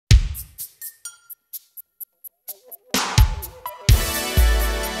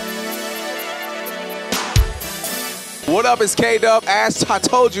What up, it's K-Dub. As I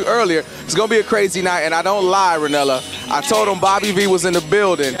told you earlier, it's going to be a crazy night, and I don't lie, Renella. I told him Bobby V was in the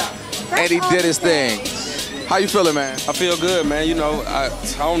building, and he did his thing. How you feeling, man? I feel good, man. You know, I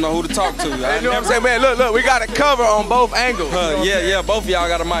don't know who to talk to. You know what I'm saying, man? Look, we got a cover on both angles. Yeah, both of y'all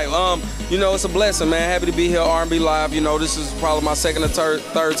got a mic. You know, it's a blessing, man. Happy to be here, RnB Live. You know, this is probably my second or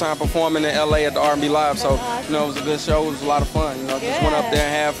third time performing in LA at the RnB Live. So, you know, it was a good show. It was a lot of fun. You know, just went up there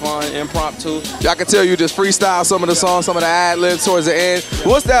and had fun, impromptu. Y'all can tell you just freestyle some of the songs, some of the ad-libs towards the end.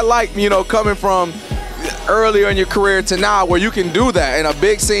 What's that like, you know, coming from earlier in your career to now where you can do that in a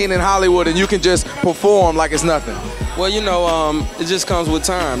big scene in Hollywood and you can just perform like it's nothing? Well, you know, it just comes with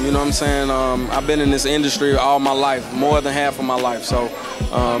time, you know what I'm saying? I've been in this industry all my life, more than half of my life. So,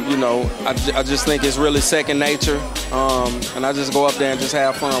 you know, I just think it's really second nature, and I just go up there and just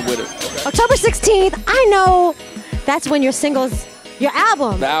have fun with it. October 16th, I know that's when your singles, your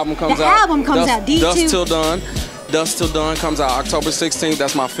album. The album comes out. The album comes out. D2. Dust Till Dawn. Dust Till Dawn comes out October 16th.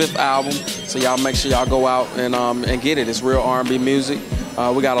 That's my 5th album. So y'all make sure y'all go out and get it. It's real R&B music.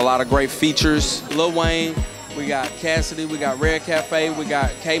 We got a lot of great features. Lil Wayne, we got Cassidy, we got Red Cafe, we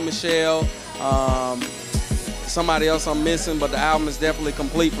got K. Michelle. Somebody else I'm missing, but the album is definitely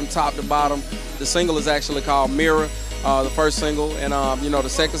complete from top to bottom. The single is actually called Mirror. The first single, and you know, the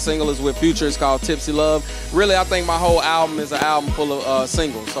second single is with Future. It's called Tipsy Love. Really, I think my whole album is an album full of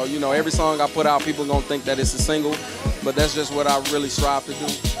singles. So, you know, every song I put out, people gonna think that it's a single, but that's just what I really strive to do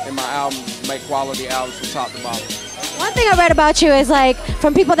in my albums, make quality albums from top to bottom. One thing I read about you is, like,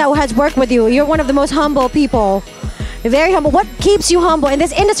 from people that has worked with you, you're one of the most humble people. You're very humble. What keeps you humble in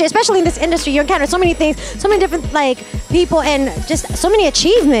this industry, especially in this industry? You encounter so many things, so many different, like, people, and just so many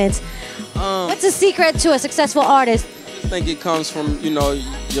achievements. What's the secret to a successful artist? I think it comes from, you know,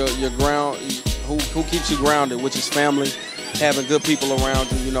 your ground, who keeps you grounded, which is family, having good people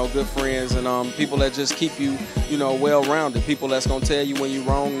around you, you know, good friends, and people that just keep you, you know, well-rounded, people that's gonna tell you when you're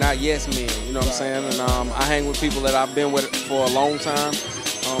wrong, not yes men, you know what I'm saying? And I hang with people that I've been with for a long time,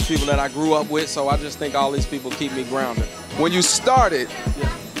 people that I grew up with, so I just think all these people keep me grounded. When you started,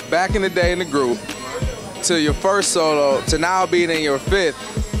 back in the day in the group, to your first solo, to now being in your 5th,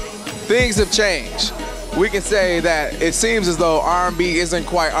 things have changed. We can say that it seems as though R&B isn't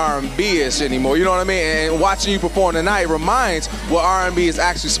quite R&B-ish anymore, you know what I mean? And watching you perform tonight reminds what R&B is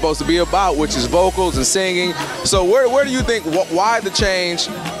actually supposed to be about, which is vocals and singing. So where do you think, why the change,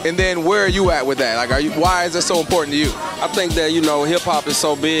 and then where are you at with that? Like, why is that so important to you? I think that, you know, hip-hop is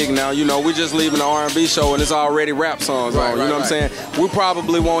so big now, you know, we're just leaving the R&B show and it's already rap songs on, you know what I'm saying? We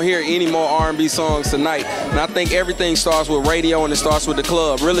probably won't hear any more R&B songs tonight. And I think everything starts with radio and it starts with the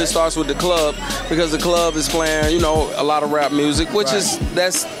club. Really, it starts with the club because the club is playing, you know, a lot of rap music, which is,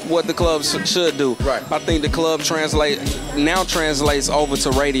 that's what the club should do. I think the club now translates over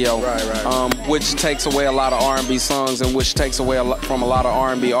to radio, which takes away a lot of R&B songs and which takes away from a lot of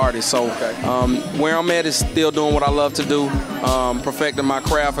R&B artists. So where I'm at is still doing what I love to do, perfecting my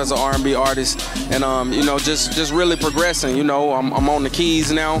craft as an R&B artist, and you know, just really progressing. You know, I'm on the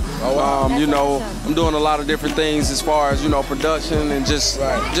keys now. You know, I'm doing a lot of different things as far as, you know, production and just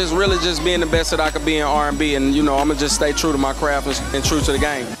really just being the best that I could be in R&B, and you know, I'm gonna just stay true to my craft and true to the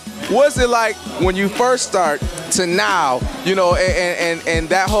game. What's it like when you first start to now, you know, and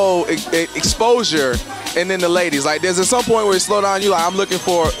that whole exposure, and then the ladies? Like, there's at some point where you slow down, you like, I'm looking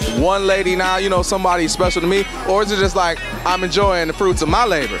for one lady now, you know, somebody special to me, or is it just like, I'm enjoying the fruits of my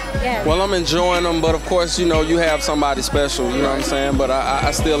labor? Well, I'm enjoying them, but of course, you know, you have somebody special, you know what I'm saying? But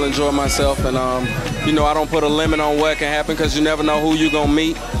I still enjoy myself, and you know, I don't put a limit on what can happen because you never know who you're gonna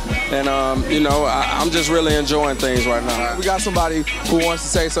meet. And, you know, I'm just really enjoying things right now. We got somebody who wants to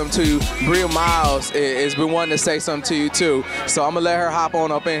say something to you. Bria Miles has been wanting to say something to you, too. So I'm going to let her hop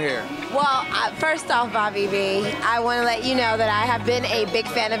on up in here. Well, first off, Bobby V, I want to let you know that I have been a big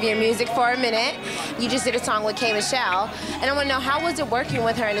fan of your music for a minute. You just did a song with K. Michelle. And I want to know, how was it working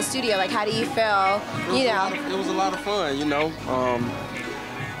with her in the studio? Like, how do you feel, you know? It was a lot of fun, you know.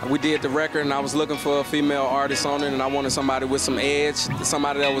 We did the record, and I was looking for a female artist on it, and I wanted somebody with some edge,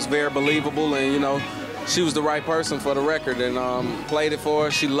 somebody that was very believable, and, you know, she was the right person for the record, and played it for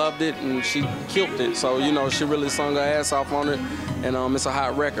her. She loved it, and she killed it. So, you know, she really sung her ass off on it, and it's a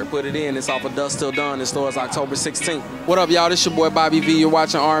hot record. Put it in. It's off of Dust Till Dawn. It stores October 16th. What up, y'all? This your boy Bobby V. You're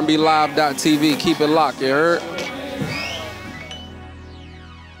watching RnBLive.tv. Keep it locked, you heard?